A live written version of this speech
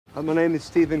My name is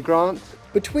Stephen Grant.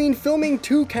 Between filming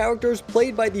two characters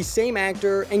played by the same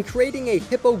actor and creating a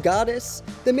hippo goddess,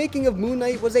 the making of Moon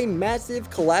Knight was a massive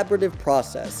collaborative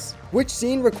process. Which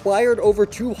scene required over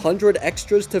 200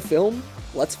 extras to film?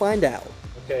 Let's find out.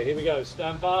 Okay, here we go.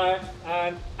 Stand by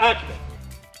and action.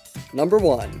 Number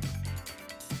 1.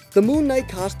 The Moon Knight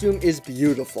costume is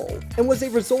beautiful, and was a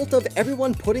result of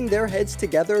everyone putting their heads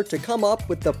together to come up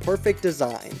with the perfect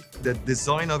design. The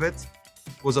design of it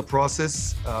was a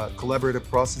process, collaborative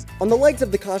process. On the legs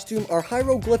of the costume are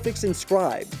hieroglyphics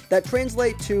inscribed that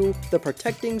translate to the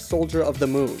protecting soldier of the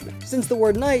moon, since the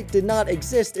word knight did not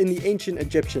exist in the ancient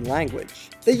Egyptian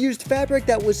language. They used fabric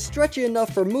that was stretchy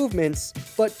enough for movements,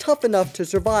 but tough enough to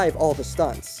survive all the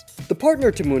stunts. The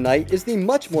partner to Moon Knight is the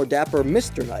much more dapper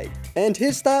Mr. Knight, and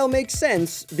his style makes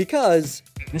sense because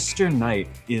Mr. Knight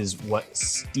is what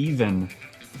Steven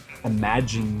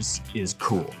imagines is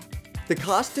cool. The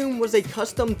costume was a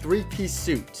custom 3-piece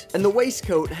suit, and the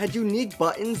waistcoat had unique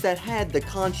buttons that had the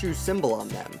Khonshu symbol on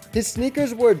them. His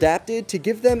sneakers were adapted to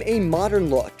give them a modern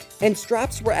look, and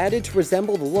straps were added to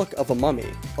resemble the look of a mummy.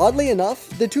 Oddly enough,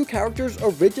 the two characters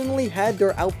originally had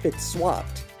their outfits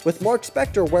swapped, with Mark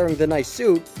Spector wearing the nice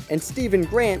suit and Stephen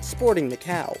Grant sporting the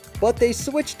cowl. But they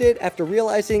switched it after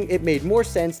realizing it made more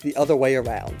sense the other way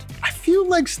around. I feel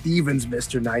like Steven's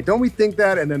Mr. Knight. Don't we think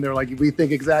that? And then they're like, we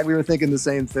were thinking the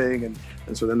same thing,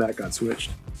 and so then that got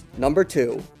switched. Number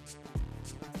 2.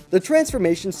 The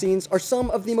transformation scenes are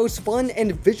some of the most fun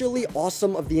and visually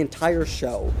awesome of the entire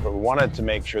show. But we wanted to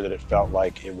make sure that it felt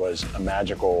like it was a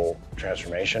magical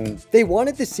transformation. They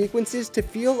wanted the sequences to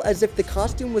feel as if the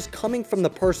costume was coming from the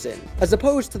person, as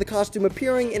opposed to the costume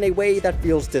appearing in a way that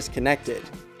feels disconnected.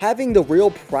 Having the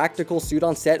real practical suit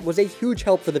on set was a huge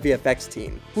help for the VFX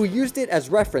team, who used it as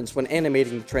reference when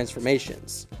animating the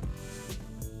transformations.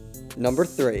 Number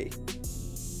 3.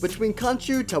 Between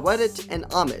Khonshu, Taweret, and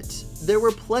Amit, there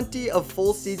were plenty of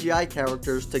full CGI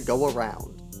characters to go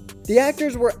around. The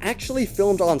actors were actually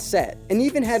filmed on set, and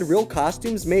even had real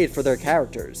costumes made for their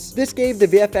characters. This gave the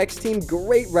VFX team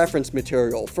great reference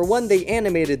material for when they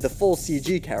animated the full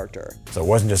CG character. So it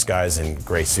wasn't just guys in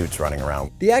gray suits running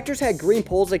around. The actors had green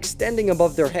poles extending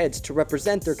above their heads to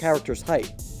represent their character's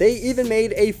height. They even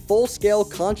made a full-scale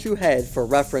Khonshu head for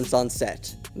reference on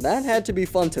set. That had to be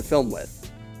fun to film with.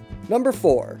 Number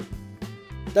 4.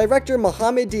 Director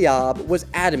Mohamed Diab was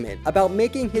adamant about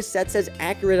making his sets as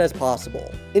accurate as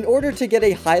possible. In order to get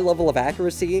a high level of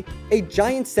accuracy, a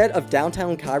giant set of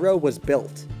downtown Cairo was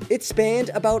built. It spanned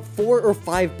about 4 or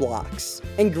 5 blocks,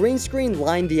 and green screen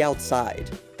lined the outside.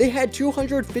 They had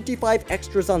 255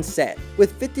 extras on set,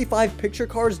 with 55 picture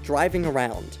cars driving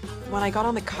around. When I got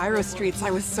on the Cairo streets,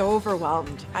 I was so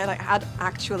overwhelmed. I had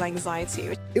actual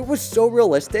anxiety. It was so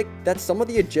realistic that some of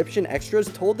the Egyptian extras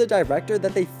told the director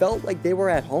that they felt like they were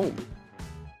at home.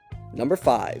 Number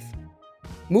 5.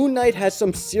 Moon Knight has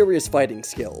some serious fighting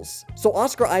skills, so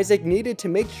Oscar Isaac needed to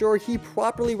make sure he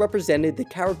properly represented the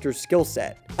character's skill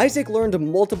set. Isaac learned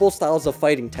multiple styles of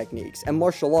fighting techniques and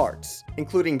martial arts,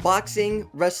 including boxing,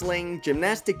 wrestling,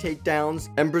 gymnastic takedowns,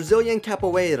 and Brazilian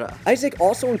capoeira. Isaac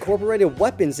also incorporated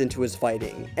weapons into his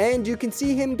fighting, and you can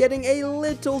see him getting a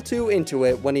little too into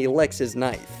it when he licks his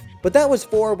knife. But that was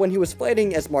for when he was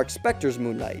fighting as Mark Spector's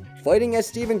Moon Knight. Fighting as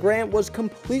Stephen Grant was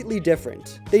completely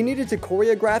different. They needed to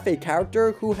choreograph a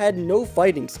character who had no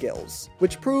fighting skills,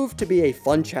 which proved to be a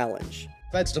fun challenge.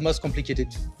 That's the most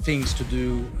complicated things to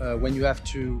do when you have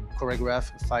to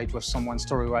choreograph a fight with someone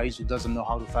story-wise who doesn't know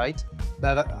how to fight.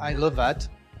 But I love that.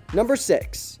 Number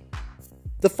 6.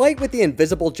 The fight with the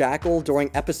invisible jackal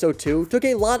during episode 2 took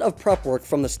a lot of prep work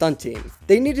from the stunt team.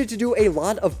 They needed to do a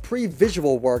lot of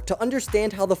pre-visual work to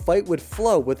understand how the fight would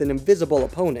flow with an invisible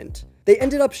opponent. They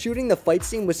ended up shooting the fight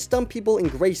scene with stunt people in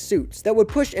gray suits that would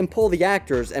push and pull the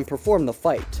actors and perform the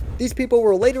fight. These people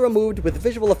were later removed with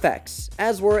visual effects,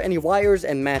 as were any wires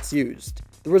and mats used.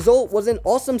 The result was an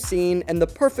awesome scene and the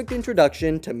perfect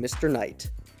introduction to Mr. Knight.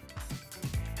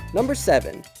 Number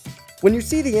 7. When you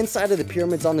see the inside of the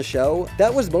pyramids on the show,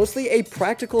 that was mostly a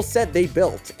practical set they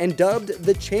built and dubbed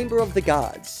the Chamber of the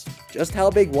Gods. Just how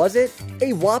big was it?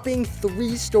 A whopping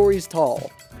 3 stories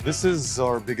tall. This is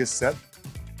our biggest set,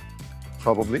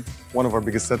 probably. One of our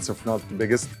biggest sets, if not the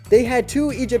biggest. They had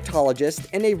 2 Egyptologists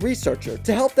and a researcher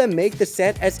to help them make the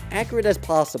set as accurate as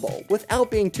possible without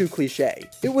being too cliche.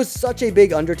 It was such a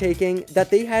big undertaking that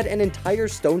they had an entire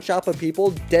stone shop of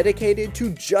people dedicated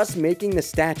to just making the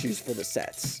statues for the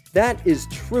sets. That is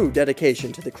true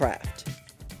dedication to the craft.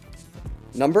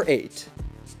 Number 8.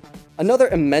 Another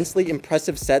immensely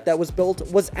impressive set that was built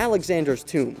was Alexander's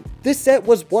tomb. This set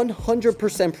was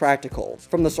 100% practical,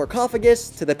 from the sarcophagus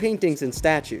to the paintings and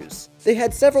statues. They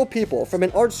had several people from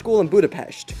an art school in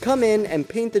Budapest come in and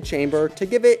paint the chamber to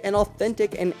give it an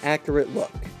authentic and accurate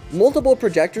look. Multiple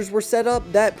projectors were set up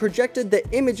that projected the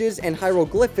images and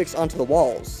hieroglyphics onto the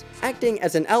walls, acting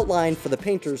as an outline for the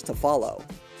painters to follow.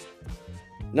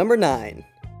 Number 9.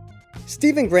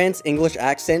 Stephen Grant's English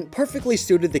accent perfectly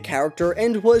suited the character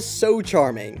and was so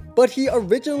charming, but he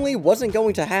originally wasn't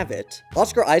going to have it.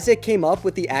 Oscar Isaac came up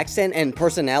with the accent and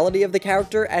personality of the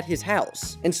character at his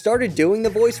house, and started doing the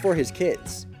voice for his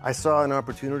kids. I saw an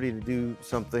opportunity to do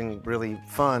something really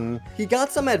fun. He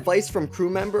got some advice from crew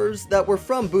members that were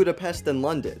from Budapest and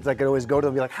London. I could always go to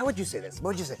them and be like, how would you say this?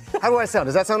 What would you say? How do I sound?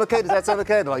 Does that sound okay? Does that sound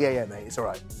okay? They're like, yeah, mate, it's all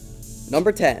right.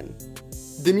 Number 10.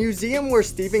 The museum where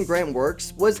Stephen Grant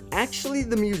works was actually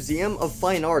the Museum of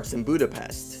Fine Arts in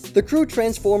Budapest. The crew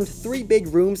transformed 3 big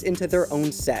rooms into their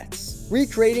own sets,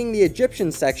 recreating the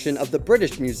Egyptian section of the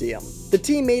British Museum. The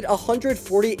team made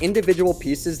 140 individual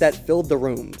pieces that filled the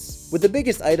rooms, with the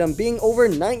biggest item being over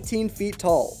 19 feet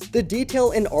tall. The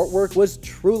detail and artwork was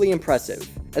truly impressive,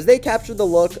 as they captured the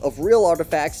look of real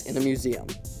artifacts in a museum.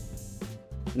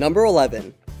 Number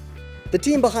 11. The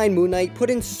team behind Moon Knight put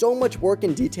in so much work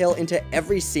and detail into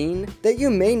every scene that you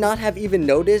may not have even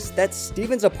noticed that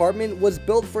Stephen's apartment was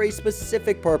built for a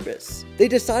specific purpose. They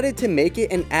decided to make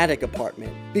it an attic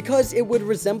apartment because it would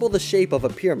resemble the shape of a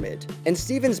pyramid, and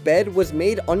Stephen's bed was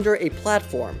made under a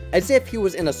platform as if he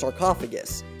was in a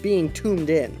sarcophagus, being tuned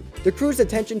in. The crew's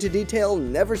attention to detail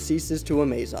never ceases to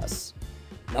amaze us.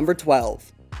 Number 12.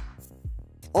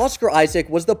 Oscar Isaac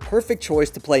was the perfect choice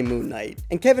to play Moon Knight,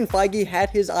 and Kevin Feige had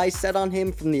his eyes set on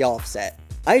him from the offset.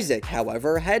 Isaac,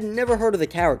 however, had never heard of the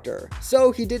character,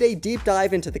 so he did a deep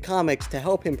dive into the comics to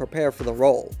help him prepare for the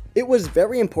role. It was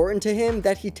very important to him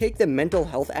that he take the mental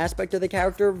health aspect of the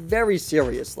character very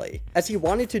seriously, as he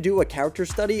wanted to do a character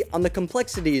study on the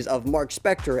complexities of Mark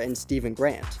Spector and Stephen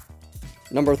Grant.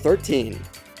 Number 13.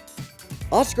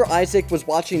 Oscar Isaac was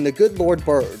watching The Good Lord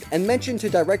Bird and mentioned to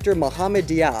director Mohamed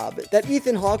Diab that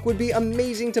Ethan Hawke would be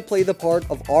amazing to play the part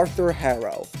of Arthur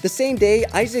Harrow. The same day,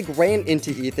 Isaac ran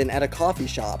into Ethan at a coffee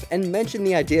shop and mentioned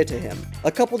the idea to him.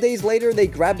 A couple days later, they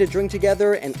grabbed a drink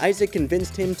together and Isaac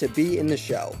convinced him to be in the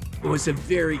show. It was a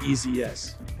very easy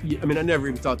yes. I mean, I never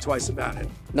even thought twice about it.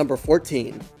 Number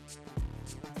 14.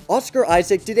 Oscar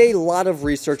Isaac did a lot of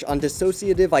research on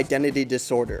dissociative identity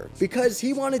disorder because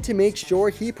he wanted to make sure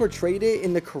he portrayed it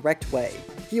in the correct way.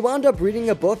 He wound up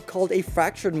reading a book called A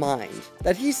Fractured Mind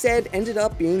that he said ended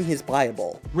up being his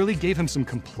Bible. Really gave him some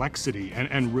complexity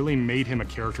and really made him a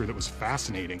character that was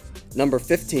fascinating. Number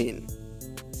 15.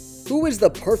 Who is the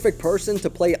perfect person to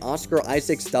play Oscar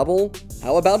Isaac's double?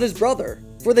 How about his brother?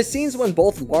 For the scenes when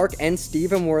both Mark and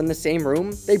Stephen were in the same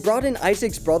room, they brought in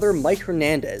Isaac's brother Mike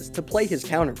Hernandez to play his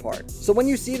counterpart. So when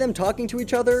you see them talking to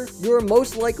each other, you're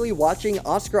most likely watching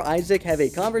Oscar Isaac have a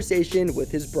conversation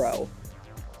with his bro.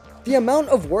 The amount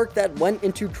of work that went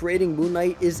into creating Moon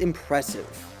Knight is impressive.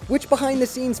 Which behind the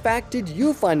scenes fact did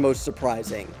you find most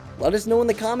surprising? Let us know in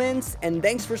the comments, and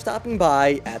thanks for stopping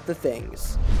by at The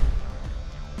Things.